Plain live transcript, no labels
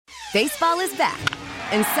Baseball is back,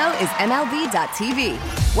 and so is MLB.tv.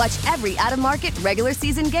 Watch every out-of-market regular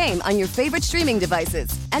season game on your favorite streaming devices,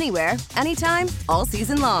 anywhere, anytime, all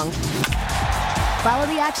season long. Follow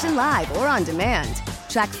the action live or on demand.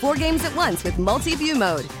 Track 4 games at once with multi-view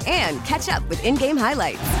mode and catch up with in-game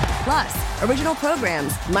highlights. Plus, original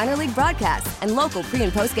programs, minor league broadcasts, and local pre-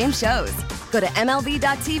 and post-game shows. Go to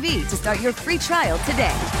MLB.tv to start your free trial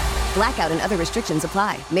today. Blackout and other restrictions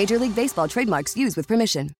apply. Major League Baseball trademarks used with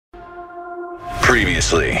permission.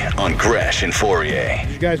 Previously on Gresh and Fauria.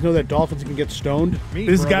 Did you guys know that dolphins can get stoned?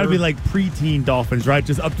 This has got to be like preteen dolphins, right?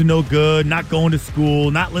 Just up to no good, not going to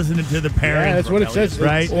school, not listening to the parents. Yeah, that's what it says,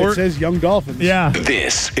 right? It says young dolphins. Yeah.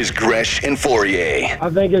 This is Gresh and Fauria. I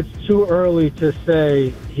think it's too early to say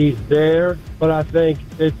he's there, but I think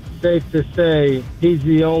it's safe to say he's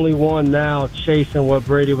the only one now chasing what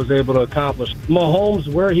Brady was able to accomplish. Mahomes,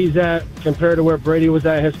 where he's at compared to where Brady was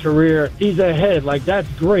at in his career, he's ahead. Like, that's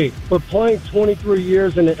great. But playing 23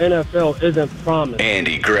 years in the NFL isn't promised.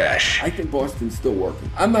 Andy Gresh. I think Boston's still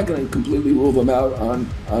working. I'm not going to completely rule them out on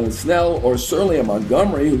a Snell or certainly a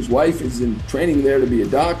Montgomery, whose wife is in training there to be a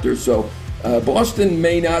doctor. So Boston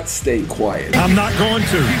may not stay quiet. I'm not going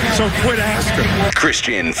to, so quit asking.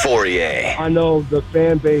 Christian Fauria. I know the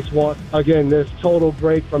fan base wants, again, this total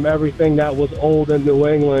break from everything that was old in New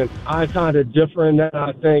England. I kind of differ in that.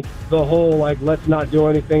 I think the whole, let's not do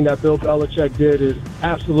anything that Bill Belichick did is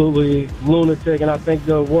absolutely lunatic. And I think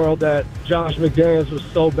the world that Josh McDaniels was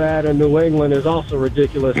so bad in New England is also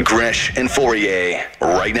ridiculous. Gresh and Fauria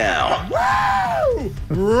right now. Woo!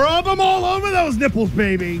 Rub them all over those nipples,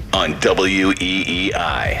 baby. On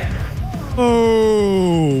WEEI.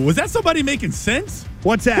 Oh, was that somebody making sense?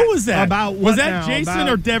 What's that? Who was that? About what was that now? Jason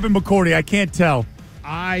or Devin McCourty? I can't tell.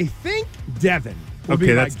 I think Devin.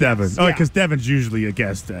 Okay, that's Devin. Guess. Oh, because Devin's usually a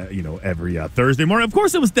guest, every Thursday morning. Of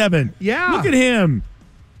course it was Devin. Yeah. Look at him.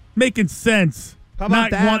 Making sense. How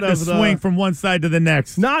about Not that wanting to swing from one side to the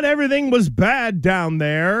next. Not everything was bad down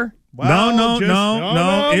there. Well,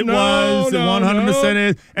 no. It was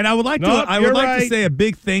 100%. And I would like to say a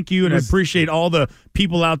big thank you, and I appreciate all the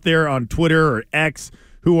people out there on Twitter or X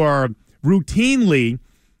who are routinely,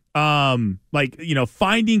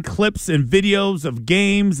 finding clips and videos of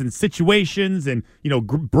games and situations, and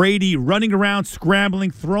Brady running around,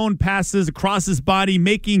 scrambling, throwing passes across his body,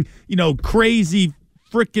 making crazy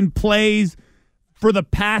freaking plays for the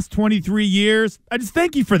past 23 years. I just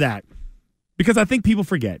thank you for that, because I think people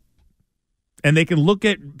forget. And they can look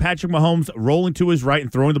at Patrick Mahomes rolling to his right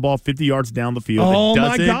and throwing the ball 50 yards down the field. Oh, it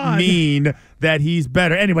doesn't my God. mean that he's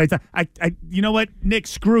better. Anyways, I you know what, Nick,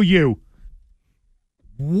 screw you.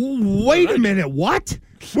 Wait a minute, what?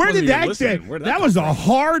 Where did that get? That was a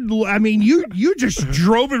hard. I mean, you just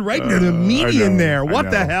drove it right into the median there.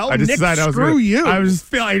 What the hell? I Nick, decided screw you. I was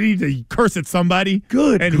feeling I need to curse at somebody.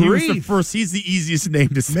 Good and grief. he was the first. He's the easiest name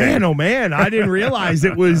to say. Man, oh man, I didn't realize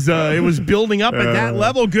it was building up at that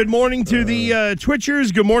level. Good morning to the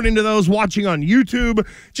Twitchers. Good morning to those watching on YouTube.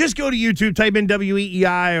 Just go to YouTube, type in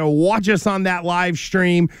WEEI, or watch us on that live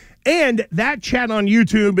stream. And that chat on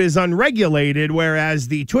YouTube is unregulated, whereas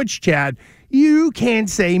the Twitch chat, you can't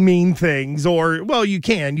say mean things, or, well, you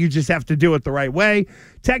can. You just have to do it the right way.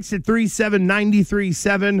 Text at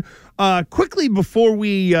 37937. Quickly, before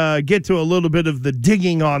we get to a little bit of the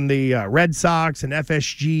digging on the Red Sox and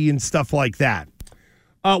FSG and stuff like that,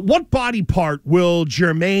 what body part will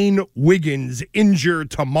Jermaine Wiggins injure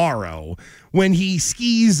tomorrow when he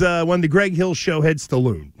skis, when the Greg Hill show heads to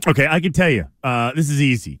Loon? Okay, I can tell you. This is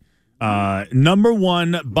easy. Number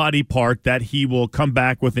one body part that he will come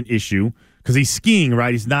back with an issue, because he's skiing,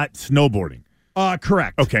 right? He's not snowboarding.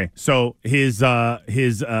 Correct. Okay, so his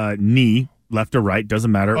knee, left or right,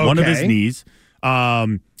 doesn't matter. Okay. One of his knees,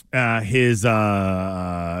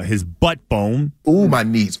 his butt bone. Ooh, my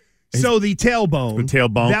knees. So the tailbone. The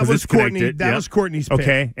tailbone. That was Courtney. That was Courtney's pick.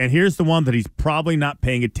 Okay, and here's the one that he's probably not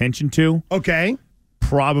paying attention to. Okay.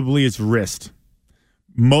 Probably his wrist.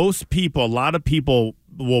 Most people, a lot of people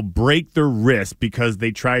will break their wrist because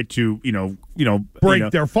they try to,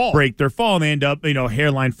 break their fall. Break their fall, and they end up,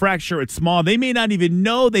 hairline fracture. It's small. They may not even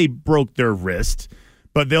know they broke their wrist,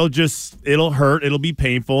 but it'll hurt. It'll be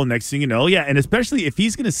painful. Next thing you know, and especially if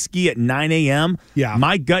he's going to ski at 9 a.m.,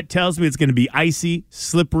 my gut tells me it's going to be icy,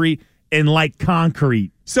 slippery, and like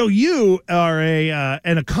concrete. So you are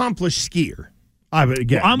an accomplished skier. I'm a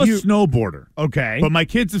snowboarder. Okay. But my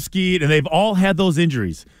kids have skied, and they've all had those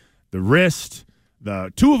injuries. The wrist,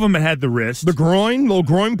 the two of them had the wrist. The groin, little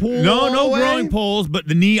groin pull? No groin pulls, but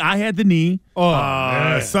the knee, I had the knee.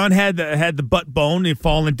 Son had the butt bone and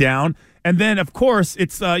falling down. And then, of course,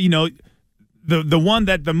 it's, the one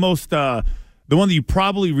that the one that you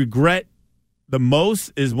probably regret the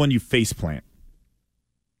most is when you face plant.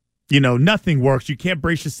 Nothing works. You can't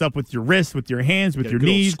brace yourself with your wrists, with your hands, with your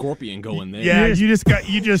knees. Scorpion going there. Yeah, you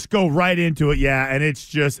just go right into it. Yeah, and it's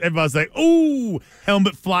just everybody's like, "Ooh!"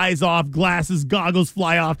 Helmet flies off, glasses, goggles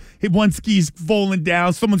fly off. One ski's falling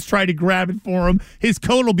down. Someone's trying to grab it for him. His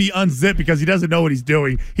coat will be unzipped because he doesn't know what he's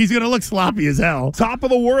doing. He's gonna look sloppy as hell. Top of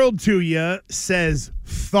the world to you says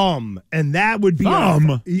thumb, and that would be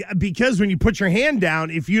thumb because when you put your hand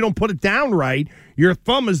down, if you don't put it down right, your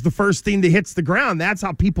thumb is the first thing that hits the ground. That's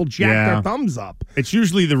how people jack their thumbs up. It's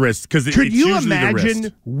usually the wrist. Could you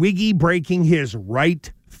imagine Wiggy breaking his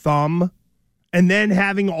right thumb and then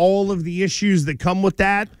having all of the issues that come with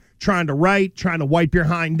that? Trying to wipe your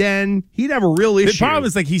hind end. He'd have a real issue. The problem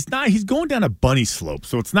is he's going down a bunny slope,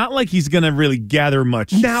 so it's not like he's going to really gather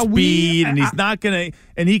much speed, and he's not going to,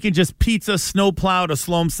 and he can just pizza snowplow to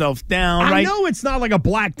slow himself down, right? I know it's not like a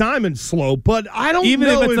black diamond slope, but I don't know. Even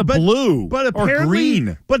if it's blue but or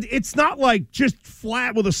green. But it's not like just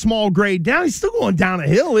flat with a small grade down. He's still going down a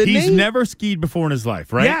hill, isn't he? He's never skied before in his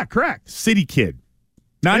life, right? Yeah, correct. City kid.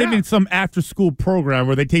 Not even some after-school program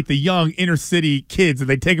where they take the young inner-city kids and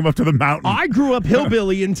they take them up to the mountain. I grew up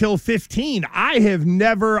hillbilly until 15. I've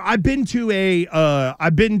been to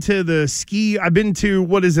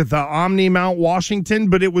the Omni Mount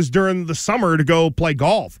Washington, but it was during the summer to go play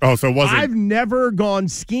golf. Oh, so it wasn't. I've never gone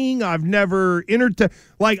skiing. I've never admittedly,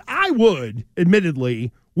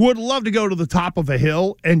 would love to go to the top of a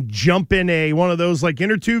hill and jump in one of those like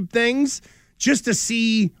inner tube things, just to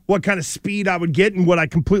see what kind of speed I would get and would I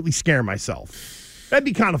completely scare myself. That'd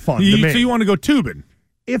be kind of fun. So you want to go tubing?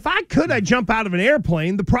 If I could, I'd jump out of an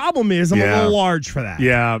airplane. The problem is I'm a little large for that.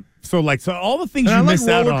 Yeah. So all the things you miss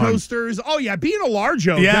out on. Roller coasters. Oh, yeah, being a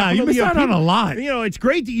large-o. Yeah, you miss out on a lot. It's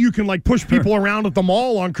great that you can push people around at the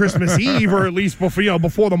mall on Christmas Eve or at least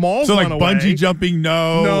before the malls went away. Bungee jumping,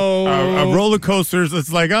 no. Roller coasters,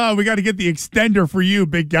 it's like, oh, we got to get the extender for you,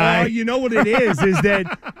 big guy. You know what it is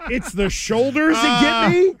that it's the shoulders that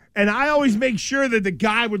get me. And I always make sure that the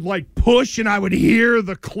guy would push and I would hear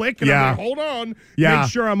the click and I'm like, hold on, make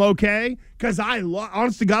sure I'm okay. Because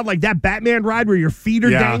honest to God, that Batman ride where your feet are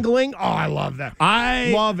dangling. Oh, I love that.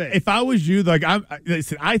 I love it. If I was you,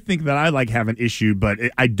 I think that I have an issue, but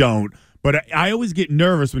I don't. But I always get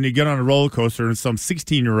nervous when you get on a roller coaster and some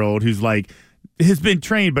 16-year-old who's has been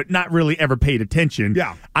trained but not really ever paid attention.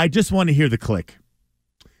 Yeah. I just want to hear the click.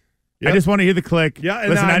 Yep. I just want to hear the click. Yeah,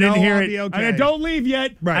 listen, I didn't hear it. Okay. Don't leave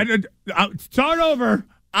yet. Right. Start over.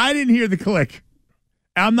 I didn't hear the click.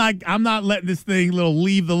 I'm not letting this thing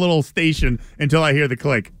leave the little station until I hear the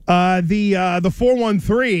click. The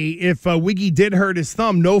 413. If Wiggy did hurt his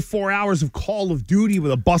thumb, no 4 hours of Call of Duty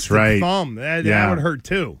with a busted thumb. That would hurt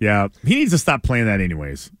too. Yeah, he needs to stop playing that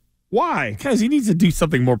anyways. Why? Because he needs to do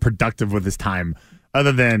something more productive with his time.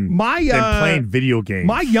 Other than playing video games.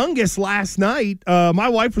 My youngest last night, my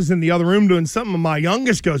wife was in the other room doing something, and my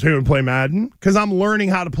youngest goes, "Hey, and play Madden?" Because I'm learning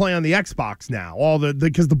how to play on the Xbox now.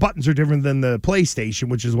 Because the buttons are different than the PlayStation,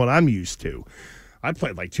 which is what I'm used to. I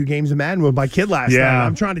played 2 games of Madden with my kid last night.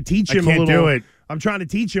 I'm trying to teach him a little. Do it. I'm trying to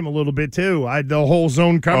teach him a little bit too. The whole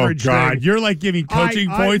zone coverage. Oh God, thing. You're giving coaching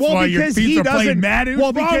points while your feet are playing Madden.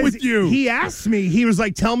 What's wrong with you? He asked me. He was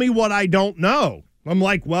like, "Tell me what I don't know." I'm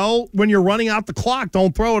like, well, when you're running out the clock,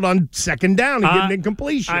 don't throw it on second down and get an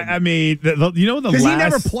incompletion. Because he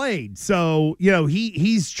never played, so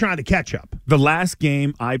he's trying to catch up. The last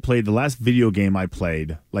video game I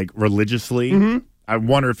played, religiously. I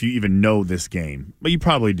wonder if you even know this game, but you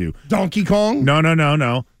probably do. Donkey Kong?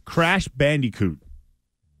 No. Crash Bandicoot.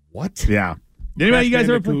 What? Yeah. Anybody you guys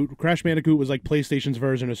ever played? Crash Bandicoot was Playstation's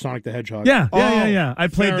version of Sonic the Hedgehog. Yeah. I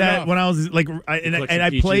played that when I was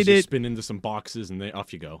I played it. Spin into some boxes and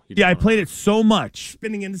off you go. I played it so much.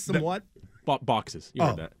 Spinning into some what? Boxes. You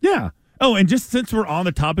heard that. Yeah. Oh, and just since we're on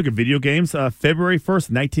the topic of video games, February 1st,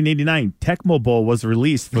 1989, Tecmo Bowl was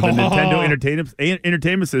released for the Nintendo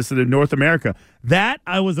Entertainment System in North America. That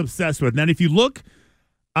I was obsessed with. Now, if you look.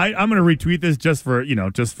 I'm going to retweet this just for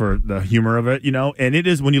the humor of it, and it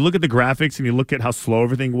is when you look at the graphics and you look at how slow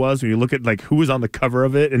everything was, when you look at who was on the cover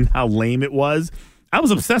of it and how lame it was, I was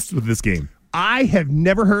obsessed with this game. I have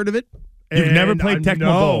never heard of it. You've never played Tecmo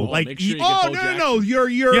Bowl? No, your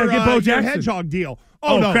Hedgehog deal.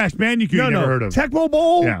 No. Crash Bandicoot you never heard of. Tecmo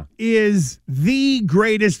Bowl is the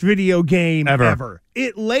greatest video game ever.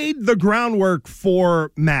 It laid the groundwork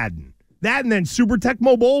for Madden. That and then Super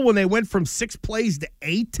Tecmo Bowl when they went from 6 plays to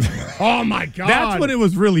 8. Oh my God! That's when it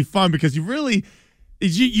was really fun because you really,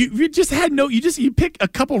 you just had you pick a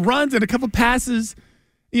couple runs and a couple passes,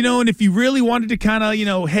 and if you really wanted to kind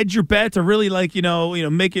of hedge your bets or really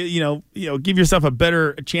make it give yourself a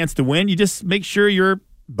better chance to win, you just make sure you're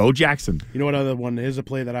Bo Jackson. You know what other one is a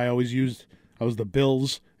play that I always used? I was the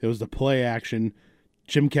Bills. It was the play action.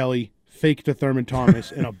 Jim Kelly, fake to Thurman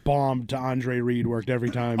Thomas, and a bomb to Andre Reed worked every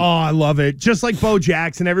time. Oh, I love it. Just like Bo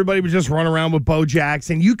Jackson, everybody would just run around with Bo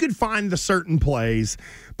Jackson. You could find the certain plays,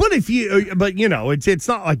 but it's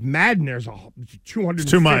not like Madden. There's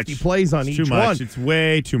 250 plays on each one. It's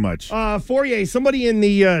way too much. Fauria, somebody in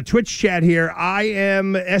the Twitch chat here, I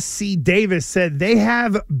am SC Davis, said they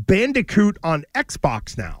have Bandicoot on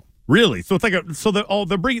Xbox now. Really? So it's like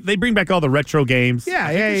they bring back all the retro games.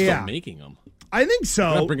 They're still making them. I think so.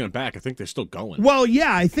 They're not bringing it back. I think they're still going. Well,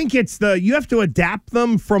 yeah, I think it's you have to adapt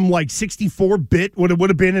them from like 64-bit, what it would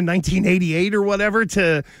have been in 1988 or whatever,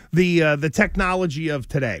 to the technology of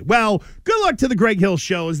today. Well, good luck to the Greg Hill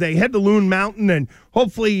Show as they head to Loon Mountain, and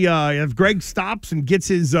hopefully if Greg stops and gets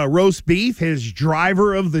his roast beef, his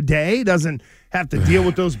driver of the day doesn't have to deal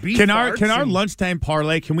with those beef Can our lunchtime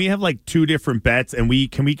parlay, can we have like two different bets, and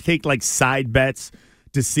can we take like side bets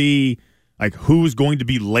to see like who's going to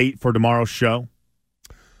be late for tomorrow's show?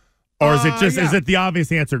 Or is it is it the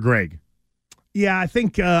obvious answer, Greg? Yeah, I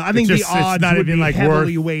think the odds would be like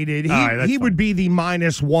heavily weighted. He would be the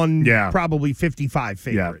 -1, probably 55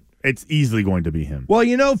 favorite. Yeah, it's easily going to be him. Well,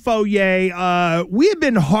 Fauria, we have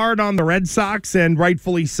been hard on the Red Sox, and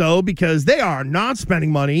rightfully so, because they are not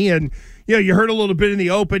spending money. And you heard a little bit in the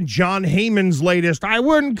open, John Heyman's latest, I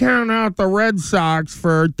wouldn't count out the Red Sox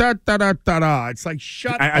for da-da-da-da-da. It's like,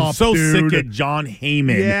 shut up, I'm so dude. sick of John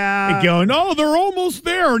Heyman. Yeah. And going, oh, they're almost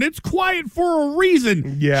there, and it's quiet for a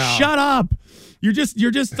reason. Yeah. Shut up. You're just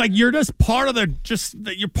part of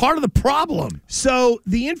you're part of the problem. So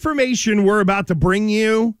the information we're about to bring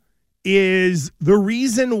you is the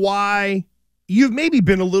reason why you've maybe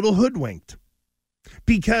been a little hoodwinked.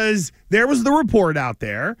 Because there was the report out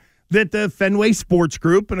there that the Fenway Sports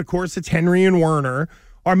Group, and of course it's Henry and Werner,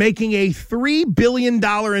 are making a $3 billion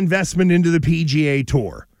investment into the PGA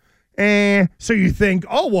Tour. So you think,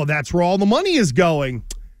 oh, well, that's where all the money is going.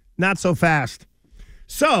 Not so fast.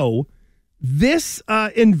 So this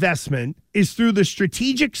investment is through the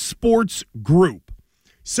Strategic Sports Group.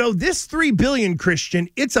 So this $3 billion, Christian,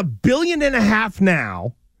 it's $1.5 billion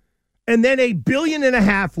now, and then $1.5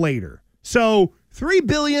 billion later. So $3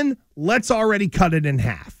 billion, let's already cut it in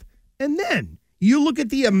half. And then you look at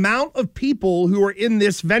the amount of people who are in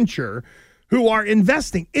this venture who are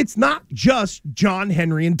investing. It's not just John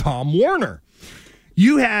Henry and Tom Werner.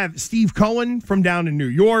 You have Steve Cohen from down in New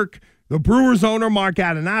York, the Brewers owner, Mark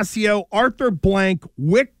Atanasio, Arthur Blank,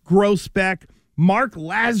 Wick Grossbeck, Mark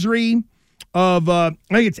Lazary of, I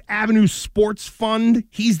think it's Avenue Sports Fund.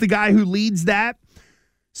 He's the guy who leads that.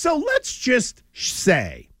 So let's just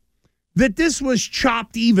say that this was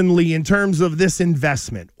chopped evenly in terms of this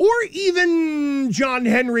investment. Or even John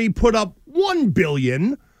Henry put up $1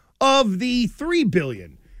 billion of the $3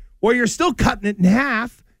 billion. Well, you're still cutting it in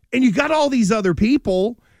half, and you got all these other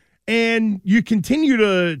people, and you continue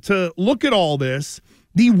to look at all this.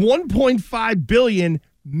 The $1.5 billion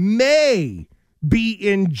may be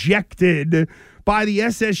injected by the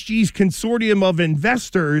SSG's consortium of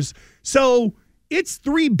investors. So it's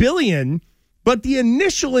 $3 billion. But the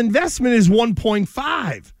initial investment is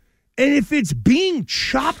 1.5. And if it's being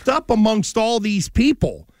chopped up amongst all these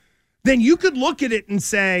people, then you could look at it and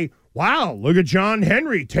say, wow, look at John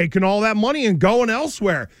Henry taking all that money and going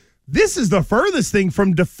elsewhere. This is the furthest thing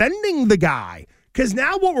from defending the guy. Because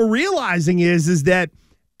now what we're realizing is that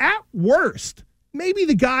at worst, maybe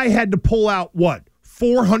the guy had to pull out,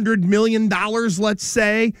 $400 million, let's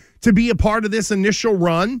say, to be a part of this initial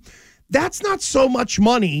run. That's not so much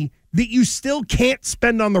money that you still can't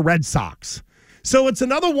spend on the Red Sox. So it's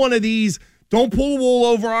another one of these, don't pull the wool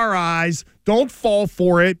over our eyes, don't fall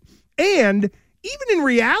for it. And even in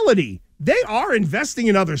reality, they are investing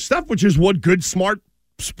in other stuff, which is what good, smart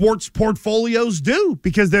sports portfolios do,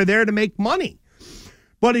 because they're there to make money.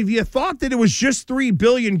 But if you thought that it was just $3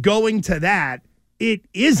 billion going to that, it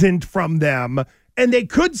isn't from them, and they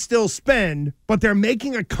could still spend, but they're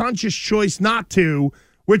making a conscious choice not to,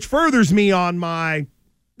 which furthers me on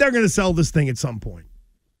they're going to sell this thing at some point.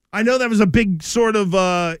 I know that was a big sort of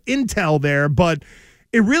intel there, but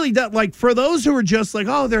it really does. Like, for those who are just like,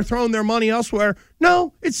 oh, they're throwing their money elsewhere.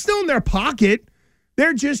 No, it's still in their pocket.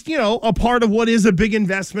 They're just, a part of what is a big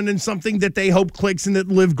investment in something that they hope clicks and that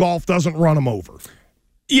Live Golf doesn't run them over.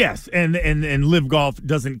 Yes, and Live Golf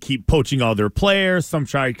doesn't keep poaching all their players. Some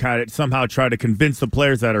somehow try to convince the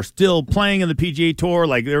players that are still playing in the PGA Tour,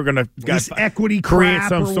 like they're going to equity create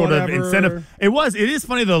some or sort whatever. of incentive. It is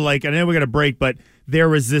funny though. Like, I know we're going to break, but there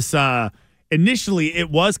was this initially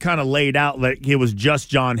it was kind of laid out like it was just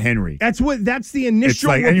John Henry. That's the initial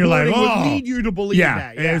like, and you're like, would lead you to believe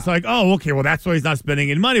that. Yeah, and it's like, oh, okay, well, that's why he's not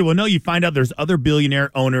spending any money. Well, no, you find out there's other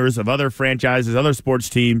billionaire owners of other franchises, other sports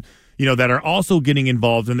teams, that are also getting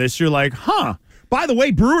involved in this. You're like, huh. By the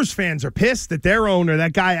way, Brewers fans are pissed that their owner,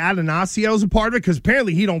 that guy Atanasio, is a part of it because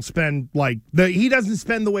apparently he doesn't spend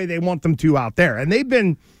the way they want them to out there, and they've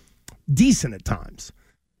been decent at times.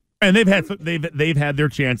 And they've had their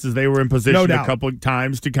chances. They were in position a couple of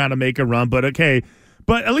times to kind of make a run, but okay.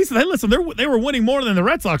 But at least they were winning more than the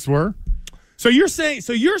Red Sox were. So you're saying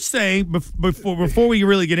before we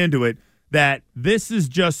really get into it that this is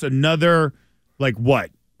just another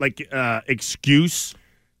excuse.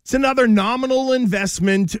 It's another nominal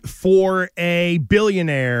investment for a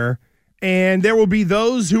billionaire, and there will be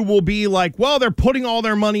those who will be like, well, they're putting all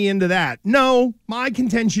their money into that. No, my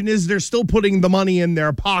contention is they're still putting the money in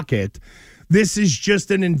their pocket. This is just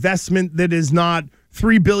an investment that is not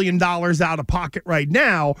 $3 billion out of pocket right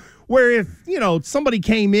now, where if, somebody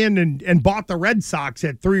came in and bought the Red Sox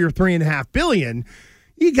at $3 or $3.5 billion,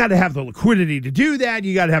 you got to have the liquidity to do that.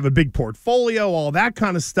 You got to have a big portfolio, all that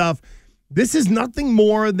kind of stuff. This is nothing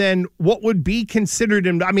more than what would be considered.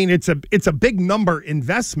 It's a big number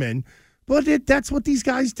investment, but that's what these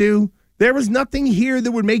guys do. There was nothing here that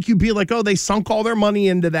would make you be like, oh, they sunk all their money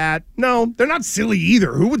into that. No, they're not silly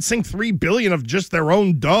either. Who would sink $3 billion of just their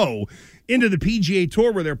own dough into the PGA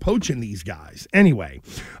Tour where they're poaching these guys? Anyway,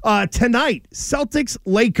 tonight, Celtics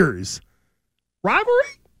Lakers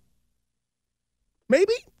rivalry,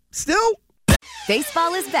 maybe still.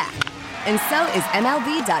 Baseball is back, and so is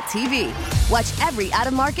MLB.tv. Watch every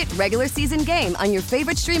out-of-market regular season game on your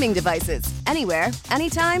favorite streaming devices, anywhere,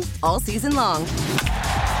 anytime, all season long.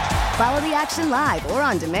 Follow the action live or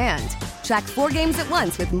on demand. Track 4 games at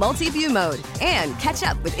once with multi-view mode and catch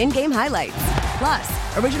up with in-game highlights.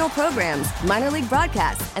 Plus, original programs, minor league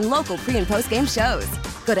broadcasts, and local pre- and post-game shows.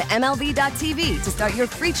 Go to MLB.tv to start your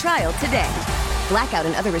free trial today. Blackout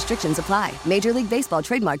and other restrictions apply. Major League Baseball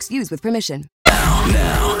trademarks used with permission.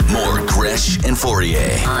 Now, more Gresh and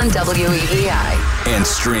Fauria On WEEI. and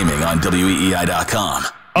streaming on WEEI.com.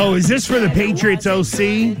 Oh, is this for the Patriots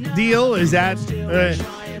OC deal? Is that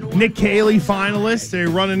Nick Caley finalist? They're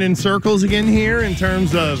running in circles again here in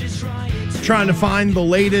terms of trying to find the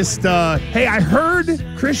latest. Hey, I heard,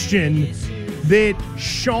 Christian, that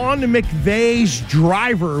Sean McVay's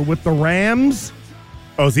driver with the Rams.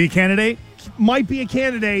 Oh, is he a candidate? Might be a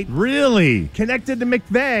candidate. Really? Connected to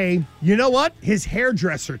McVay. You know what? His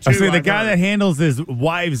hairdresser, too. I say the guy that handles his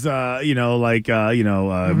wife's, wardrobe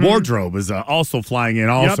is also flying in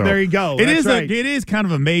also. Yep, there you go. It That's is kind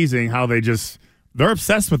of amazing how they're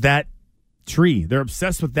obsessed with that tree. They're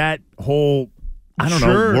obsessed with that whole,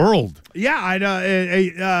 world.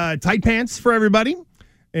 Yeah, tight pants for everybody.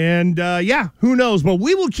 And, who knows? But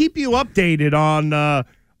we will keep you updated on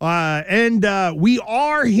and we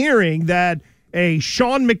are hearing that a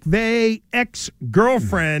Sean McVay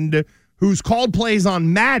ex-girlfriend who's called plays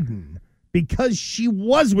on Madden because she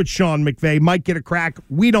was with Sean McVay might get a crack.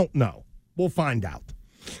 We don't know. We'll find out.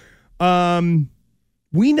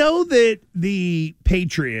 We know that the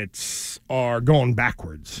Patriots are going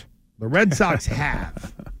backwards. The Red Sox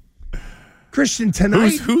have. Christian,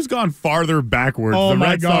 tonight. Who's gone farther backwards? Oh, the my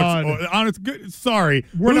Red God. Sox. Sorry.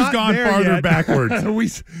 We're who's not gone there farther yet. backwards?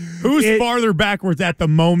 Who's farther backwards at the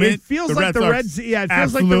moment? It feels like the Red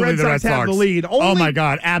Sox have the lead. Oh, my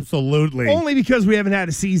God. Absolutely. Only because we haven't had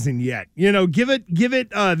a season yet. Give it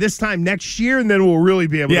this time next year, and then we'll really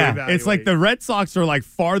be able to evaluate. It's like the Red Sox are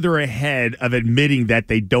farther ahead of admitting that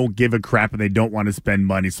they don't give a crap and they don't want to spend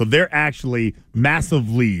money. So they're actually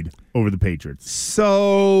massive lead over the Patriots.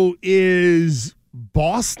 So is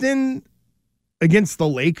Boston against the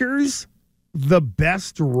Lakers the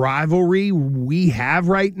best rivalry we have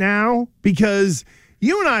right now? Because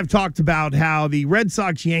you and I have talked about how the Red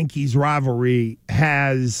Sox-Yankees rivalry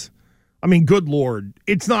has, good Lord,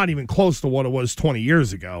 it's not even close to what it was 20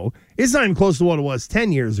 years ago. It's not even close to what it was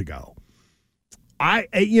 10 years ago.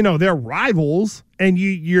 They're rivals, and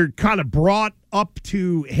you're kind of brought up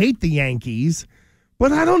to hate the Yankees,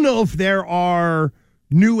 but I don't know if there are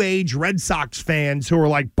new age Red Sox fans who are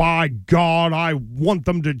like, by God, I want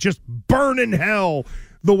them to just burn in hell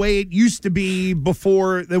the way it used to be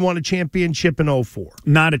before they won a championship in 2004.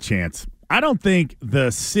 Not a chance. I don't think the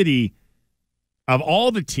city of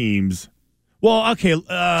all the teams. Well, okay.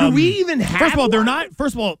 Do we even have First of all, they're one? not.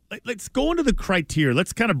 First of all, let's go into the criteria.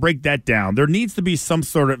 Let's kind of break that down. There needs to be some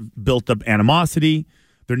sort of built up animosity.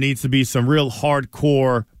 There needs to be some real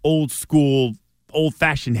hardcore, old school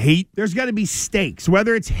old-fashioned hate. There's got to be stakes,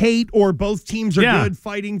 whether it's hate or both teams are good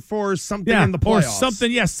fighting for something in the playoffs.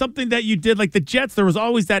 Or something that you did. Like the Jets, there was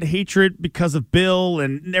always that hatred because of Bill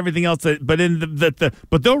and everything else.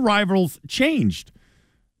 But their rivals changed.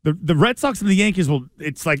 The Red Sox and the Yankees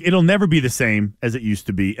it's like it'll never be the same as it used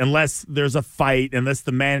to be unless there's a fight, unless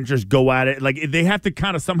the managers go at it. Like they have to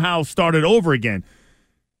kind of somehow start it over again.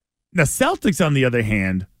 The Celtics, on the other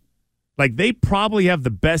hand, like they probably have the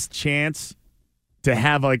best chance to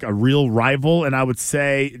have like a real rival, and I would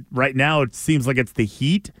say right now it seems like it's the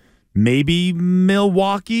Heat, maybe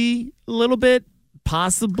Milwaukee a little bit,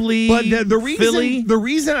 possibly. But Philly. The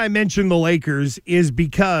reason I mentioned the Lakers is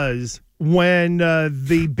because when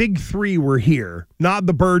the big three were here, not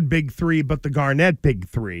the Bird big three, but the Garnett big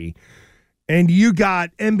three, and you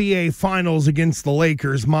got NBA Finals against the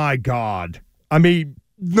Lakers, my God. I mean,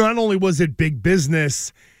 not only was it big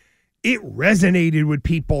business, it resonated with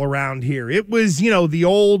people around here. It was, the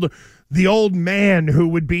old man who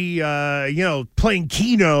would be, playing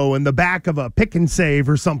Keno in the back of a pick and save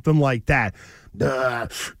or something like that.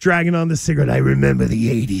 Dragging on the cigarette. I remember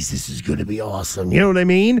the 80s. This is going to be awesome. You know what I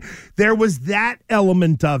mean? There was that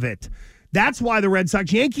element of it. That's why the Red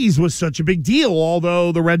Sox-Yankees was such a big deal,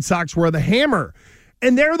 although the Red Sox were the hammer.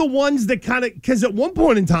 And they're the ones that kind of, because at one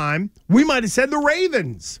point in time, we might have said the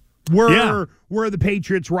Ravens were the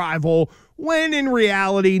Patriots' rival, when in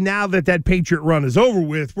reality, now that Patriot run is over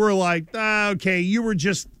with, we're like, okay, you were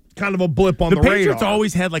just kind of a blip on the radar. The Patriots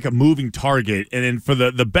always had like a moving target, and then for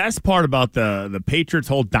the best part about the Patriots'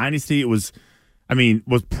 whole dynasty, was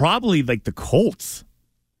probably like the Colts.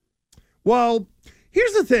 Well,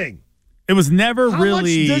 here's the thing. It was never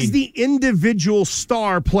really. How much does the individual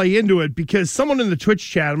star play into it? Because someone in the Twitch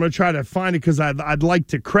chat, I'm going to try to find it because I'd like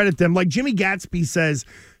to credit them. Like Jimmy Gatsby says,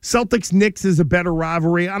 Celtics-Knicks is a better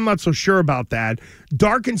rivalry. I'm not so sure about that.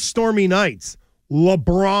 Dark and stormy nights.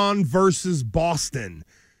 LeBron versus Boston.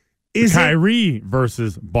 Kyrie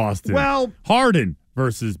versus Boston. Well, Harden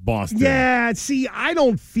versus Boston. Yeah, see, I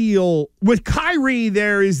don't feel... With Kyrie,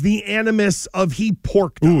 there is the animus of he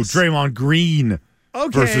porked us. Draymond Green.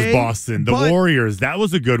 Versus Boston, the Warriors. That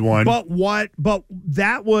was a good one. But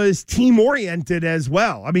that was team-oriented as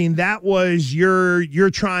well. I mean, that was you're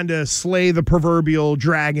trying to slay the proverbial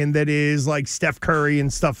dragon that is like Steph Curry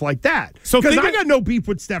and stuff like that. Because I got no beef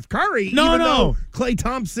with Steph Curry. No. Klay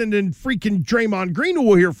Thompson and freaking Draymond Green, who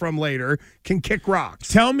we'll hear from later, can kick rocks.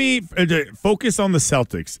 Tell me, focus on the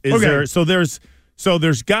Celtics.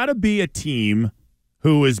 There's got to be a team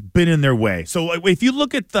who has been in their way. So if you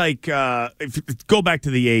look at if you go back to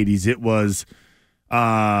the 80s, it was it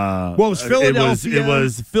was Philadelphia. It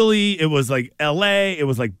was Philly. It was like L.A. It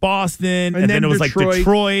was like Boston, and then it was Detroit. like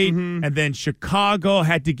Detroit, and then Chicago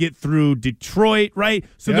had to get through Detroit, right?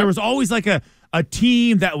 So there was always like a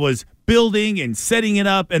team that was building and setting it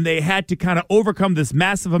up, and they had to kind of overcome this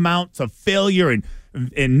massive amounts of failure and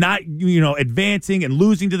not advancing and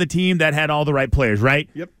losing to the team that had all the right players, right?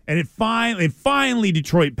 Yep. And it finally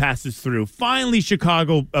Detroit passes through. Finally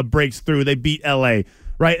Chicago breaks through. They beat LA,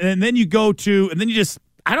 right? And then you go to, and then you just,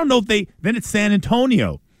 I don't know if then it's San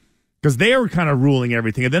Antonio because they were kind of ruling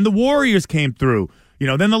everything. And then the Warriors came through.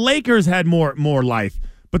 Then the Lakers had more life.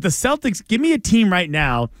 But the Celtics, give me a team right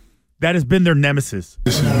now that has been their nemesis.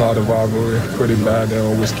 This is not a rivalry. Pretty bad. They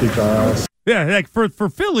always kick our ass. Yeah, like for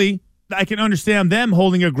Philly, I can understand them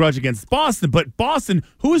holding a grudge against Boston, but Boston,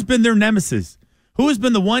 who has been their nemesis? Who has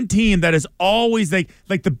been the one team that is always like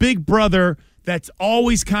the big brother that's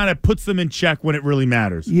always kind of puts them in check when it really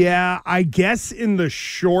matters? Yeah, I guess in the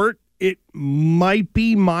short, it might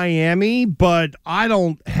be Miami, but I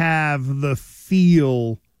don't have the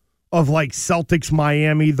feel of like Celtics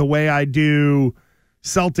Miami the way I do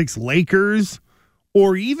Celtics Lakers.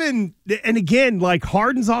 Or even, and again, like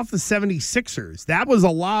Harden's off the 76ers. That was a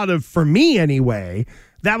lot of, for me anyway,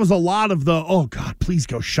 that was a lot of the, oh God, please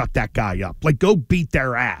go shut that guy up. Like go beat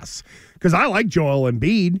their ass. Because I like Joel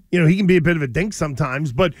Embiid. He can be a bit of a dink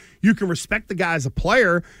sometimes, but you can respect the guy as a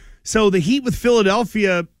player. So the Heat with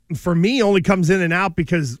Philadelphia, for me, only comes in and out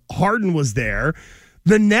because Harden was there.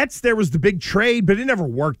 The Nets, there was the big trade, but it never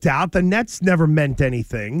worked out. The Nets never meant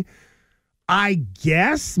anything. I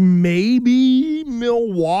guess maybe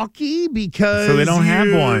Milwaukee because so they don't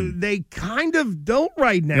have one. They kind of don't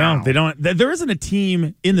right now. No, they don't. There isn't a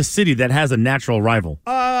team in the city that has a natural rival.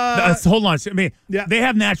 Hold on. I mean, they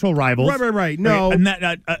have natural rivals. Right. No,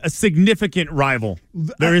 a significant rival.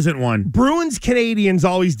 There isn't one. Bruins Canadians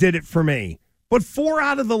always did it for me, but 4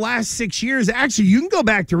 out of the last 6 years, actually, you can go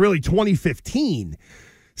back to really 2015.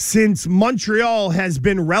 since Montreal has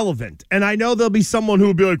been relevant. And I know there'll be someone who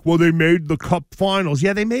will be like, well, they made the Cup Finals.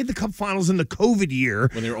 Yeah, they made the Cup Finals in the COVID year.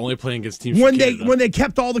 When they were only playing against teams when from Canada. they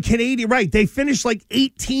kept all the Canadian, right. They finished like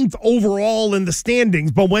 18th overall in the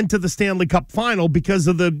standings, but went to the Stanley Cup Final because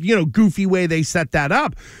of the, goofy way they set that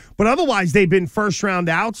up. But otherwise, they've been first-round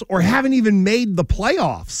outs or haven't even made the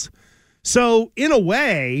playoffs. So, in a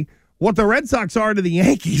way, what the Red Sox are to the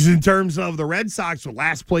Yankees in terms of the Red Sox with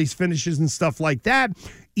last-place finishes and stuff like that,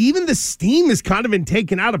 even the steam has kind of been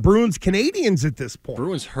taken out of Bruins-Canadians at this point.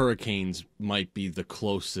 Bruins-Hurricanes might be the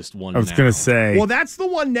closest one now. I was going to say. Well, that's the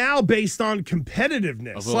one now based on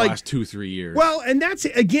competitiveness. Of the last 2-3 years. Well, and that's,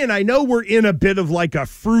 again, I know we're in a bit of like a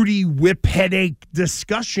fruity whip headache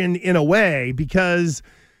discussion in a way because,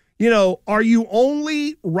 are you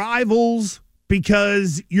only rivals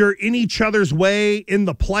because you're in each other's way in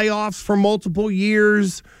the playoffs for multiple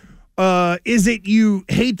years? Is it you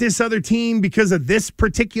hate this other team because of this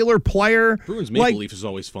particular player? Bruins Maple Leaf is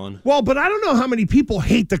always fun. Well, but I don't know how many people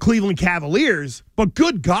hate the Cleveland Cavaliers, but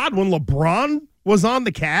good God, when LeBron was on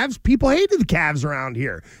the Cavs, people hated the Cavs around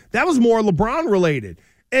here. That was more LeBron related.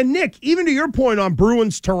 And Nick, even to your point on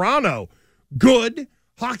Bruins Toronto, good.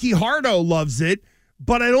 Hockey Hardo loves it.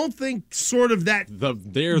 But I don't think sort of that...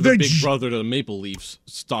 They're the big brother to the Maple Leafs,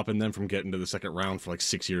 stopping them from getting to the second round for like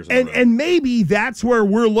 6 years. And maybe that's where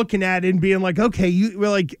we're looking at it and being like, okay, we're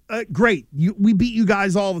like, great, we beat you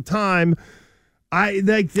guys all the time. And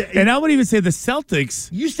I would even say the Celtics...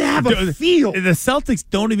 used to have a feel. The Celtics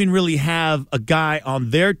don't even really have a guy on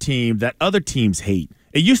their team that other teams hate.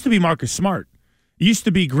 It used to be Marcus Smart. It used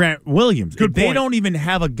to be Grant Williams. Good point. They don't even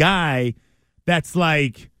have a guy that's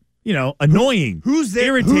like... annoying. Who's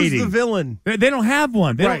there? Irritating. Who's the villain? They don't have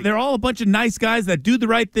one. Right. They're all a bunch of nice guys that do the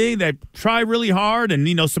right thing, that try really hard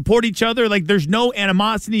and, support each other. Like, there's no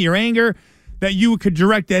animosity or anger that you could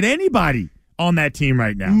direct at anybody on that team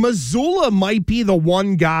right now. Missoula might be the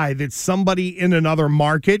one guy that somebody in another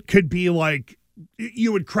market could be like,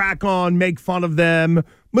 you would crack on, make fun of them.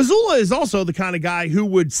 Missoula is also the kind of guy who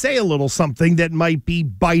would say a little something that might be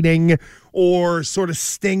biting or sort of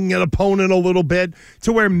sting an opponent a little bit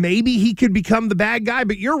to where maybe he could become the bad guy.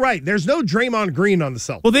 But you're right. There's no Draymond Green on the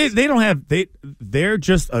Celtics. Well, they don't have they're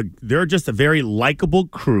just a very likable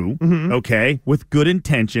crew, okay, with good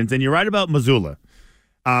intentions. And you're right about Missoula,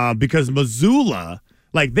 because Missoula.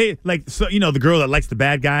 The girl that likes the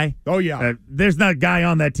bad guy. Oh, yeah. There's not a guy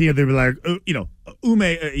on that team. They'd be like,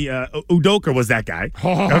 Udoka was that guy.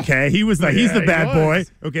 Okay, he was like, he's the bad boy.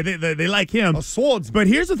 Okay, they like him. A swordsman. But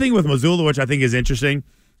here's the thing with Missoula, which I think is interesting.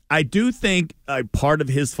 I do think part of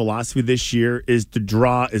his philosophy this year is to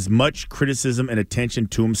draw as much criticism and attention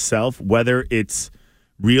to himself, whether it's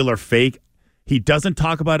real or fake. He doesn't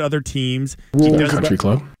talk about other teams. Country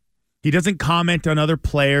club. He doesn't comment on other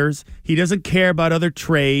players. He doesn't care about other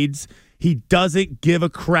trades. He doesn't give a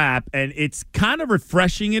crap, and it's kind of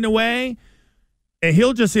refreshing in a way. And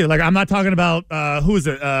he'll just say, like, I'm not talking about who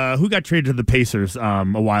got traded to the Pacers a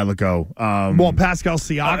while ago. Pascal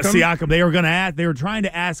Siakam. Siakam. They were trying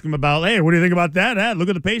to ask him about, hey, what do you think about that? Look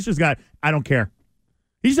at the Pacers guy. I don't care.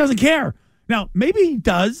 He just doesn't care. Now, maybe he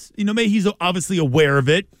does. Maybe he's obviously aware of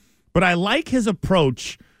it. But I like his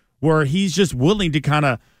approach where he's just willing to kind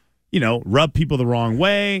of, rub people the wrong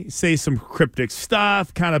way, say some cryptic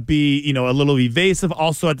stuff, kind of be, a little evasive,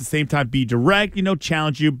 also at the same time be direct,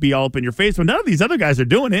 challenge you, be all up in your face. But none of these other guys are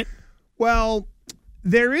doing it. Well,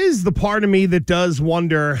 there is the part of me that does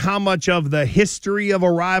wonder how much of the history of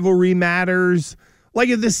a rivalry matters. Like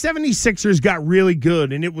if the 76ers got really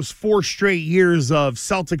good and it was 4 straight years of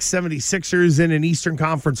Celtics 76ers in an Eastern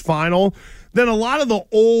Conference final, then a lot of the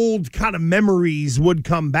old kind of memories would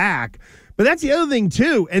come back. But that's the other thing,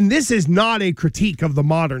 too, and this is not a critique of the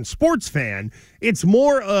modern sports fan. It's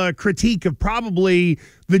more a critique of probably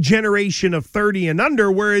the generation of 30 and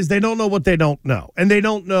under, whereas they don't know what they don't know, and they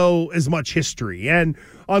don't know as much history. And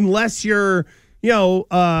unless you're,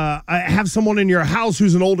 have someone in your house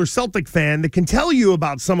who's an older Celtic fan that can tell you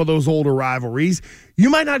about some of those older rivalries, you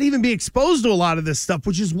might not even be exposed to a lot of this stuff,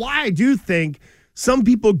 which is why I do think some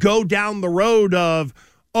people go down the road of,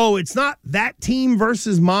 oh, it's not that team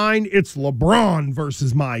versus mine, it's LeBron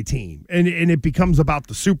versus my team. And it becomes about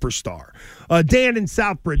the superstar. Dan in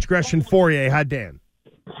Southbridge, Gresh and Fauria. Hi, Dan.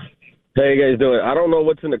 How you guys doing? I don't know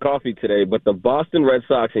what's in the coffee today, but the Boston Red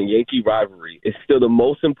Sox and Yankee rivalry is still the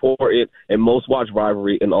most important and most watched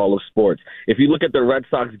rivalry in all of sports. If you look at the Red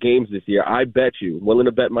Sox games this year, I bet you, willing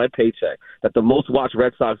to bet my paycheck, that the most watched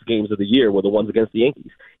Red Sox games of the year were the ones against the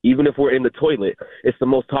Yankees. Even if we're in the toilet, it's the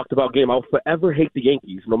most talked about game. I'll forever hate the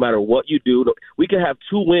Yankees, no matter what you do. We could have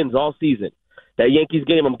 2 wins all season. That Yankees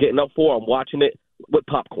game I'm getting up for, I'm watching it with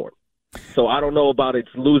popcorn. So I don't know about it's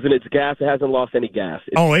losing its gas. It hasn't lost any gas.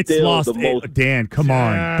 It's still lost. the most. Dan, come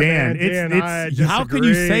on, Dan. Dan, how can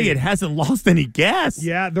you say it hasn't lost any gas?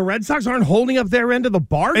 Yeah, the Red Sox aren't holding up their end of the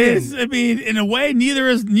bargain. In a way, neither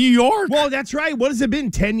is New York. Well, that's right. What has it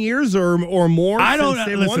been? 10 years or more? I don't know.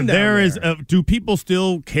 Listen, there is. Do people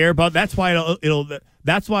still care about? That's why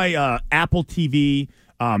That's why Apple TV,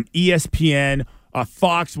 ESPN.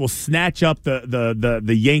 Fox will snatch up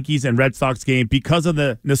the Yankees and Red Sox game because of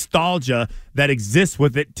the nostalgia that exists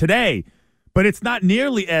with it today. But it's not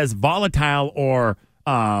nearly as volatile or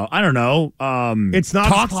it's not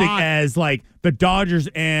toxic as like the Dodgers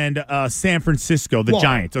and San Francisco, the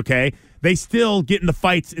Giants. Okay, they still get in the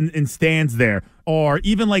fights in stands there, or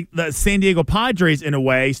even like the San Diego Padres in a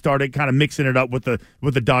way started kind of mixing it up with the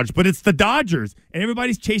Dodgers. But it's the Dodgers, and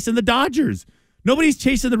everybody's chasing the Dodgers. Nobody's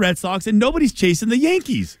chasing the Red Sox, and nobody's chasing the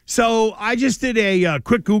Yankees. So I just did a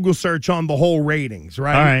quick Google search on the whole ratings,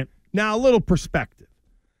 right? All right. Now, a little perspective.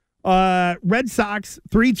 Red Sox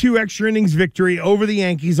 3-2 extra innings victory over the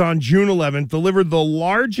Yankees on June 11th delivered the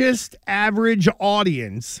largest average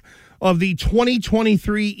audience of the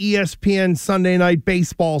 2023 ESPN Sunday Night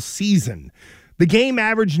Baseball season. The game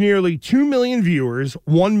averaged nearly 2 million viewers,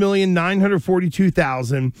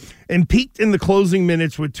 1,942,000, and peaked in the closing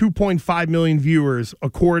minutes with 2.5 million viewers,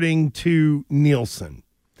 according to Nielsen.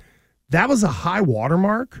 That was a high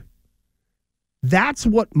watermark. That's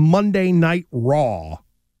what Monday Night Raw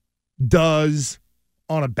does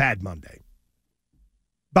on a bad Monday.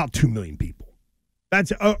 About 2 million people.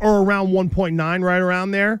 That's or around 1.9, right around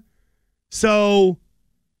there. So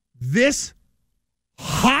this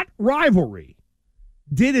hot rivalry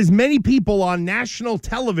did as many people on national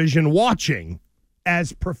television watching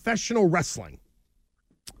as professional wrestling.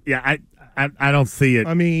 Yeah, I don't see it.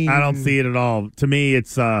 I mean, I don't see it at all. To me,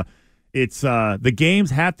 it's the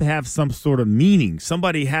games have to have some sort of meaning.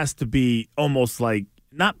 Somebody has to be almost like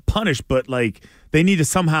not punished, but like they need to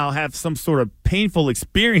somehow have some sort of painful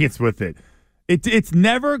experience with it. It's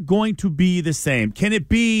never going to be the same. Can it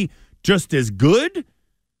be just as good?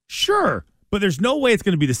 Sure, but there's no way it's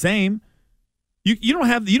going to be the same.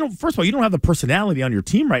 First of all, you don't have the personality on your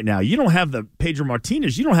team right now. You don't have the Pedro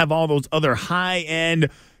Martinez. You don't have all those other high-end,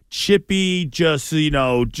 chippy, just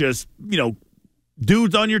dudes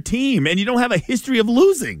on your team, and you don't have a history of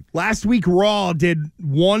losing. Last week, Raw did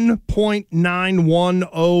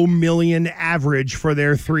 1.910 million average for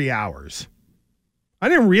their 3 hours. I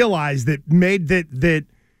didn't realize that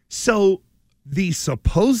so the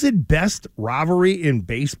supposed best rivalry in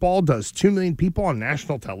baseball does 2 million people on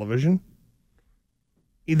national television.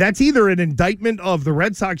 That's either an indictment of the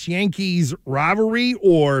Red Sox-Yankees rivalry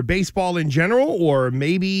or baseball in general, or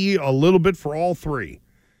maybe a little bit for all three.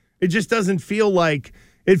 It just doesn't feel like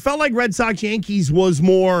 – it felt like Red Sox-Yankees was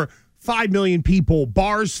more 5 million people,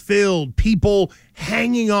 bars filled, people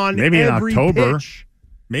hanging on every pitch.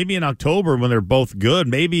 Maybe in October when they're both good.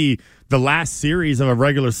 Maybe the last series of a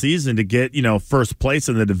regular season to get, first place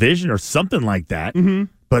in the division or something like that. Mm-hmm.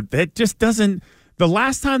 But that just doesn't – the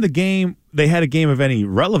last time they had a game of any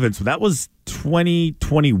relevance, that was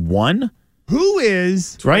 2021. Who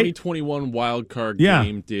is 2021 wild card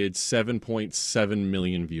game did 7.7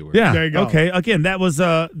 million viewers. Yeah, there you go. Okay. Again, that was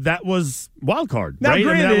wild card. Now, right?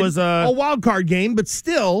 granted, that was a wild card game, but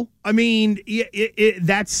still, I mean,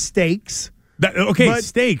 that's stakes.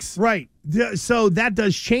 Stakes. Right. So that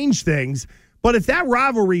does change things. But if that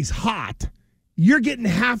rivalry's hot, you're getting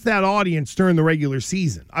half that audience during the regular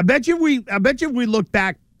season. I bet you if we look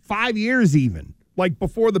back 5 years even, like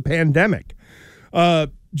before the pandemic,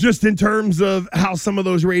 just in terms of how some of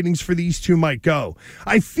those ratings for these two might go.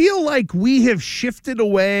 I feel like we have shifted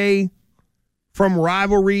away from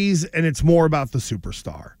rivalries, and it's more about the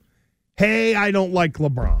superstar. Hey, I don't like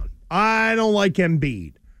LeBron. I don't like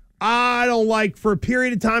Embiid. I don't like, for a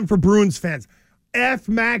period of time for Bruins fans, F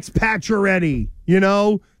Max Pacioretty.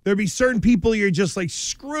 There'd be certain people you're just like,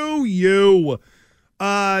 screw you.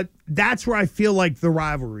 That's where I feel like the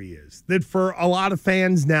rivalry is. That for a lot of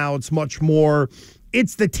fans now, it's much more,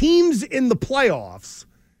 it's the teams in the playoffs.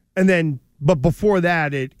 But before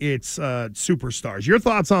that, it's superstars. Your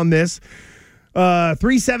thoughts on this?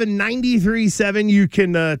 37937. You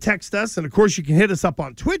can text us. And, of course, you can hit us up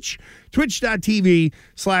on Twitch,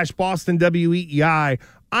 twitch.tv/Boston WEEI.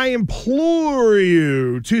 I implore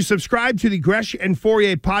you to subscribe to the Gresh and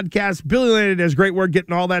Fauria podcast. Billy Landon does great work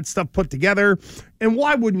getting all that stuff put together. And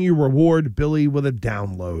why wouldn't you reward Billy with a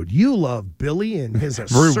download? You love Billy and his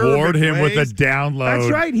reward him ways. With a download. That's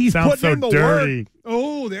right. He's Sounds putting so in the dirty. work.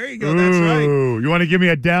 Oh, there you go. That's right. You want to give me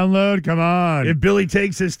a download? Come on. If Billy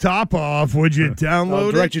takes his top off, would you download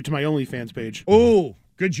I'll direct it? you to my OnlyFans page. Oh,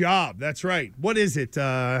 Good job. That's right. What is it?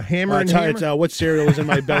 Hammer and It's Hammer? what cereal is in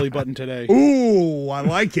my belly button today? Ooh, I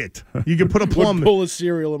like it. You can put a plum. What bowl of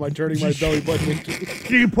cereal am I turning my belly button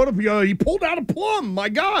into? You pulled out a plum. My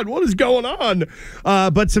God, what is going on?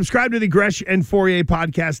 But subscribe to the Gresh and Fauria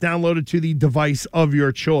podcast. Download it to the device of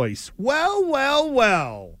your choice.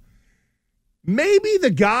 Well. Maybe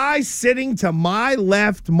the guy sitting to my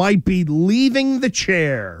left might be leaving the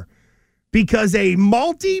chair because a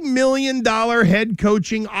multi-million-dollar head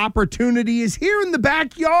coaching opportunity is here in the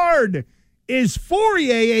backyard. Is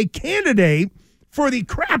Fauria a candidate for the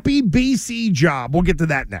crappy BC job? We'll get to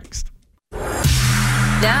that next.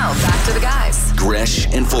 Now, back to the guys. Gresh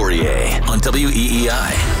and Fauria on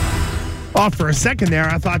WEEI. Oh, for a second there,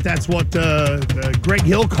 I thought that's what the Greg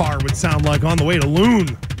Hill car would sound like on the way to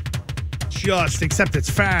Loon. Except it's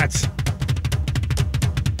fats.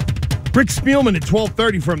 Rick Spielman at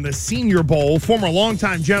 12:30 from the Senior Bowl, former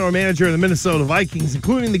longtime general manager of the Minnesota Vikings,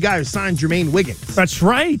 including the guy who signed Jermaine Wiggins. That's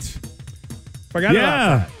right. Forgot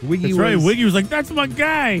about that. That's right. Wiggy was like, that's my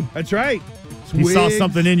guy. That's right. He saw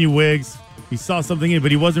something in you, Wiggs. He saw something in,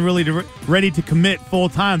 but he wasn't really ready to commit full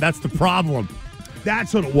time. That's the problem.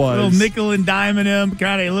 That's what it was. A little nickel and diming him,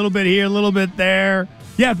 kind of a little bit here, a little bit there.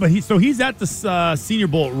 Yeah, but he's at the Senior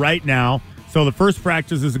Bowl right now. So the first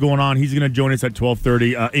practice is going on. He's going to join us at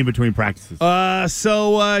 12:30 in between practices.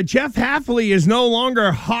 So Jeff Hafley is no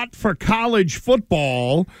longer hot for college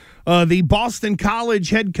football. The Boston College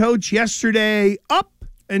head coach yesterday up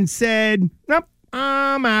and said, nope,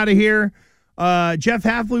 I'm out of here. Jeff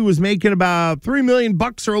Hafley was making about $3 million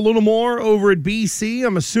or a little more over at BC.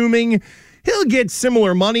 I'm assuming he'll get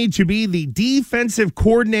similar money to be the defensive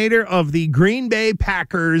coordinator of the Green Bay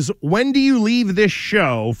Packers. When do you leave this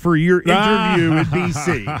show for your interview at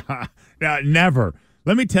BC? Never.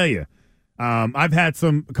 Let me tell you, I've had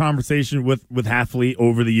some conversation with Hafley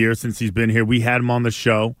over the years since he's been here. We had him on the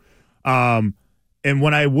show. And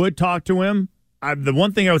when I would talk to him, the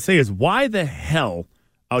one thing I would say is, why the hell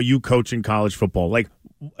are you coaching college football? Like,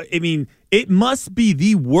 I mean, it must be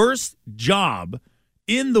the worst job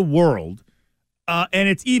in the world. And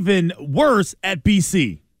it's even worse at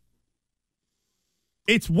BC.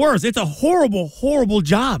 It's worse. It's a horrible, horrible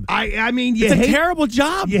job. I mean, it's a terrible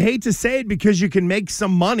job. You hate to say it because you can make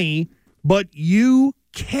some money, but you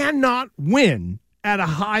cannot win at a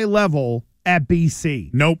high level at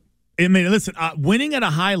BC. Nope. I mean, listen, winning at a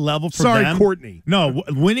high level for them. Sorry, Courtney. No,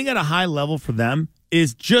 winning at a high level for them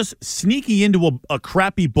is just sneaking into a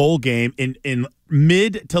crappy bowl game in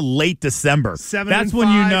mid to late December. 7 That's and when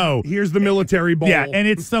 5, you know. Here's the Military Bowl. Yeah, and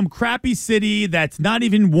it's some crappy city that's not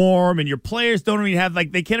even warm, and your players don't even have,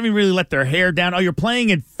 they can't even really let their hair down. Oh, you're playing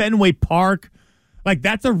in Fenway Park. Like,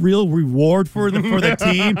 that's a real reward for the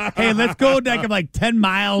team. Hey, let's go 10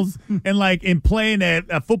 miles and play in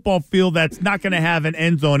a football field that's not going to have an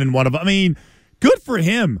end zone in one of them. I mean, good for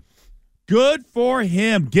him. Good for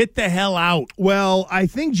him. Get the hell out. Well, I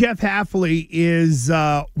think Jeff Hafley is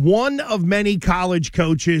one of many college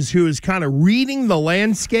coaches who is kind of reading the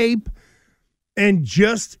landscape and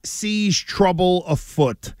just sees trouble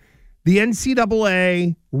afoot. The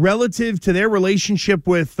NCAA, relative to their relationship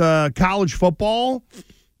with college football,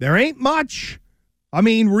 there ain't much. I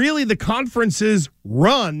mean, really, the conferences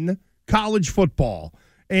run college football.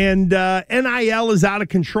 And NIL is out of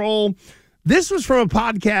control. This was from a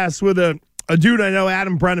podcast with a dude I know,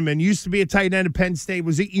 Adam Brenneman, used to be a tight end at Penn State,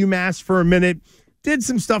 was at UMass for a minute, did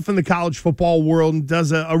some stuff in the college football world, and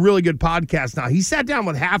does a really good podcast now. He sat down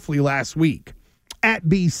with Hafley last week at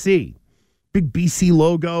BC. Big BC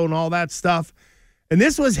logo and all that stuff. And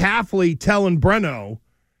this was Hafley telling Breno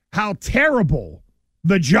how terrible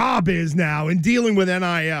the job is now in dealing with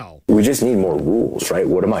NIL. We just need more rules, right?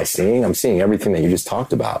 What am I seeing? I'm seeing everything that you just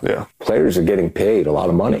talked about. Yeah. Players are getting paid a lot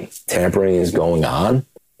of money. Tampering is going on.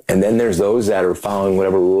 And then there's those that are following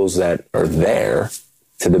whatever rules that are there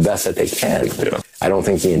to the best that they can. Yeah. I don't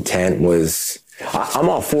think the intent was... I'm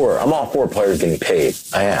all for players getting paid.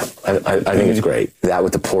 I am. I think it's great. That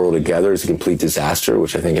with the portal together is a complete disaster,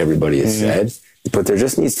 which I think everybody has said. But there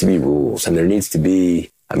just needs to be rules, and there needs to be...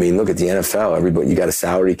 I mean, look at the NFL. Everybody, you got a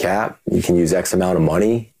salary cap. You can use X amount of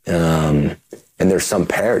money, and there's some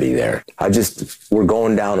parity there. We're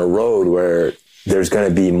going down a road where there's going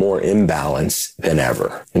to be more imbalance than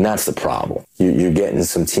ever, and that's the problem. You're getting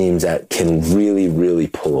some teams that can really, really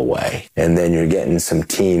pull away, and then you're getting some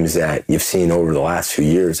teams that you've seen over the last few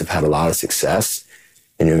years have had a lot of success,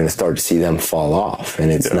 and you're going to start to see them fall off.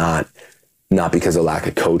 And it's not because of lack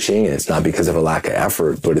of coaching, and it's not because of a lack of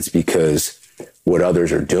effort, but it's because what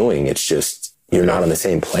others are doing, it's just you're not on the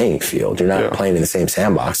same playing field. You're not playing in the same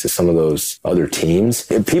sandbox as some of those other teams.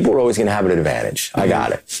 People are always going to have an advantage. I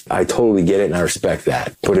got it. I totally get it, and I respect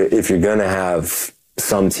that. But if you're going to have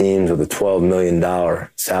some teams with a $12 million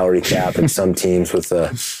salary cap and some teams with a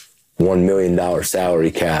 $1 million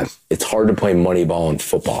salary cap, it's hard to play money ball in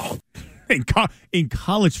football. In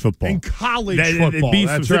college football.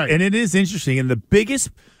 That's right. And it is interesting. And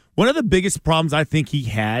one of the biggest problems I think he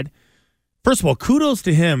had, first of all, kudos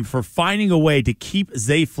to him for finding a way to keep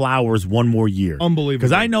Zay Flowers one more year. Unbelievable.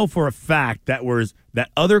 Because I know for a fact that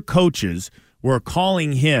other coaches were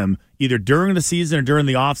calling him either during the season or during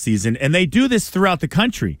the offseason, and they do this throughout the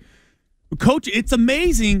country. Coach, it's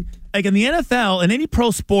amazing. Like in the NFL and any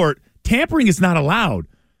pro sport, tampering is not allowed.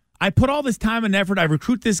 I put all this time and effort. I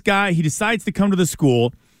recruit this guy. He decides to come to the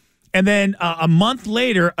school. And then a month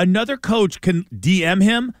later, another coach can DM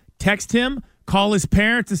him, text him, call his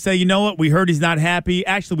parents and say, you know what, we heard he's not happy.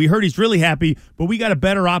 Actually, we heard he's really happy, but we got a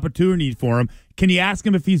better opportunity for him. Can you ask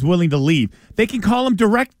him if he's willing to leave? They can call him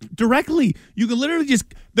directly. You can literally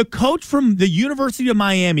the coach from the University of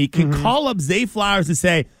Miami can call up Zay Flowers and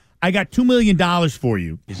say, I got $2 million for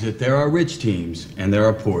you. Is that there are rich teams and there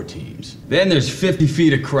are poor teams. Then there's 50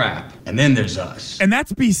 feet of crap, and then there's us. And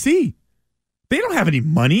that's BC. They don't have any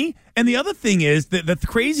money. And the other thing is that the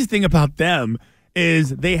crazy thing about them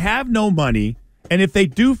is they have no money. And if they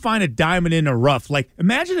do find a diamond in a rough, like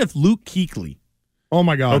imagine if Luke Kuechly, oh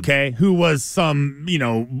my God, okay, who was some,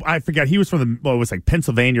 I forgot, he was from it was like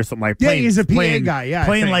Pennsylvania or something like that. Yeah, he's a PA guy,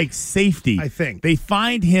 playing like safety. I think. They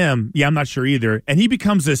find him, I'm not sure either, and he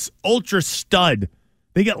becomes this ultra stud.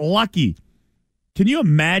 They get lucky. Can you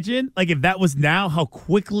imagine, like, if that was now, how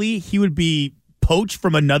quickly he would be poached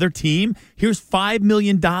from another team? Here's $5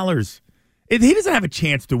 million. He doesn't have a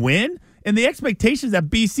chance to win. And the expectations at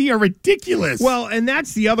BC are ridiculous. Well, and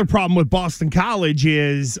that's the other problem with Boston College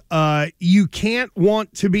is you can't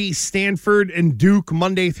want to be Stanford and Duke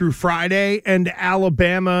Monday through Friday and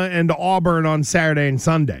Alabama and Auburn on Saturday and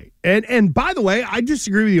Sunday. And by the way, I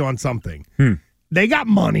disagree with you on something. They got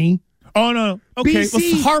money. Oh, no. Okay.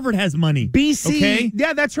 BC, well, Harvard has money. BC. Okay?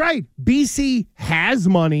 Yeah, that's right. BC has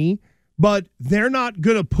money. But they're not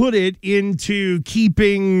going to put it into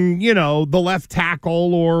keeping, the left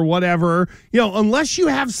tackle or whatever. Unless you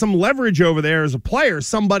have some leverage over there as a player,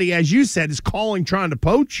 somebody, as you said, is calling, trying to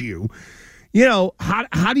poach you.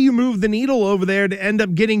 How do you move the needle over there to end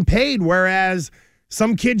up getting paid? Whereas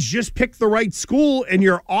some kids just pick the right school and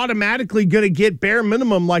you're automatically going to get bare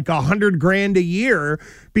minimum like $100,000 a year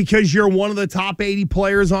because you're one of the top 80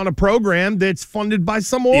 players on a program that's funded by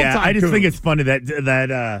some old tycoon. I just think it's funny that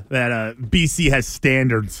BC has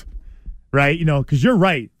standards, right? Because you're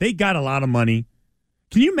right. They got a lot of money.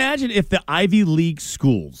 Can you imagine if the Ivy League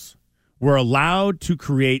schools were allowed to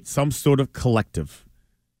create some sort of collective?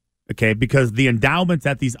 Okay, because the endowments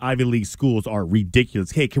at these Ivy League schools are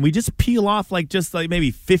ridiculous. Hey, can we just peel off just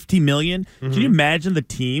maybe $50 million? Can you imagine the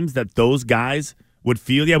teams that those guys would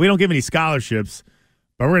feel? Yeah, we don't give any scholarships,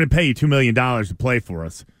 but we're going to pay you $2 million to play for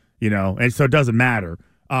us, and so it doesn't matter.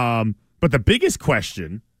 But the biggest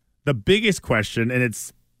question, and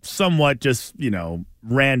it's somewhat just,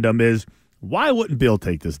 random, is why wouldn't Bill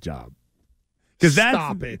take this job? Because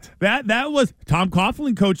Stop it. That was Tom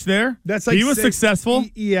Coughlin coached there. That's like he was successful.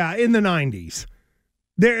 Yeah, in the 90s.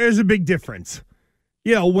 There is a big difference.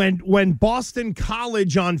 When Boston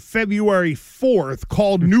College on February 4th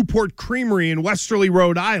called Newport Creamery in Westerly,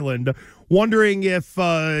 Rhode Island, wondering if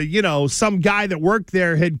some guy that worked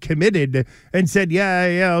there had committed and said,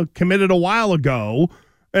 committed a while ago.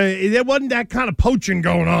 There wasn't that kind of poaching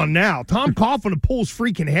going on now. Tom Coughlin would pull his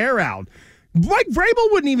freaking hair out. Mike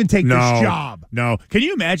Vrabel wouldn't even take this job. No. Can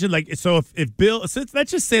you imagine, if Bill,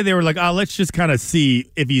 let's just say they were like, let's just kind of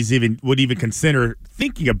see if would even consider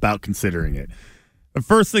thinking about considering it. The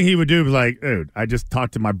first thing he would do was like, dude, I just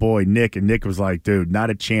talked to my boy Nick, and Nick was like, dude, not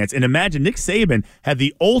a chance. And imagine Nick Saban had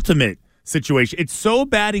the ultimate situation. It's so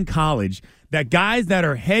bad in college that guys that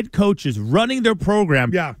are head coaches running their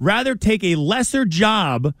program rather take a lesser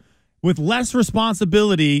job with less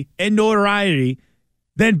responsibility and notoriety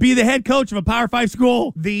than be the head coach of a Power 5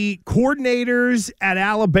 school. The coordinators at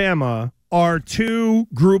Alabama are two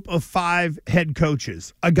group of 5 head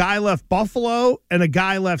coaches. A guy left Buffalo and a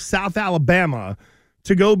guy left South Alabama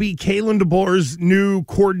to go be Kalen DeBoer's new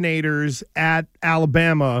coordinators at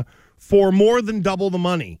Alabama for more than double the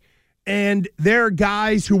money. And they're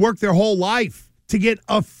guys who work their whole life to get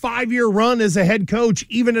a 5-year run as a head coach,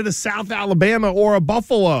 even at a South Alabama or a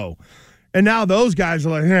Buffalo. And now those guys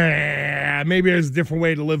are like, maybe there's a different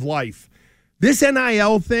way to live life. This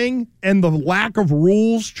NIL thing and the lack of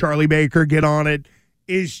rules, Charlie Baker, get on it,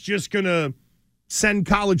 is just going to send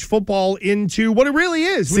college football into what it really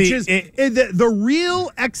is, which is the real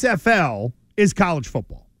XFL is college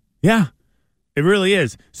football. Yeah. It really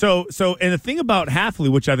is. So, and the thing about Hafley,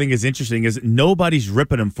 which I think is interesting, is nobody's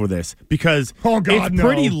ripping him for this because it's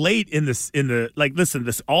pretty late in this. Listen,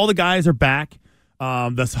 all the guys are back.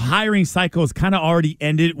 The hiring cycle has kind of already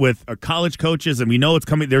ended with college coaches, and we know it's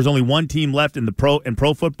coming. There's only one team left in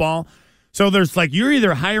pro football. So there's you're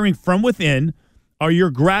either hiring from within, or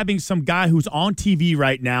you're grabbing some guy who's on TV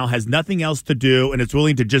right now, has nothing else to do, and is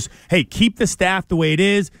willing to just, hey, keep the staff the way it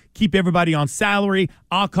is, keep everybody on salary.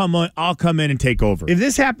 I'll come in and take over. If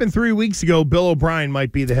this happened 3 weeks ago, Bill O'Brien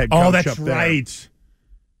might be the head coach. Oh, that's up there. right.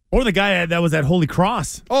 Or the guy that was at Holy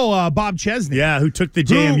Cross. Oh, Bob Chesney. Yeah, who took the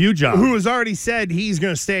JMU job. Who has already said he's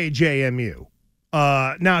going to stay at JMU.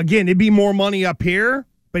 Now, again, it'd be more money up here,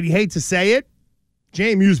 but you hate to say it,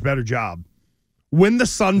 JMU's a better job. Win the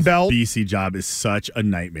Sun Belt. BC job is such a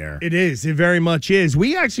nightmare. It is. It very much is.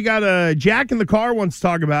 We actually got Jack in the car wants to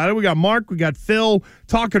talk about it. We got Mark. We got Phil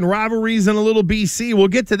talking rivalries and a little BC. We'll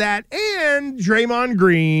get to that. And Draymond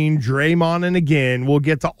Green, Draymond and again. We'll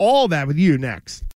get to all that with you next.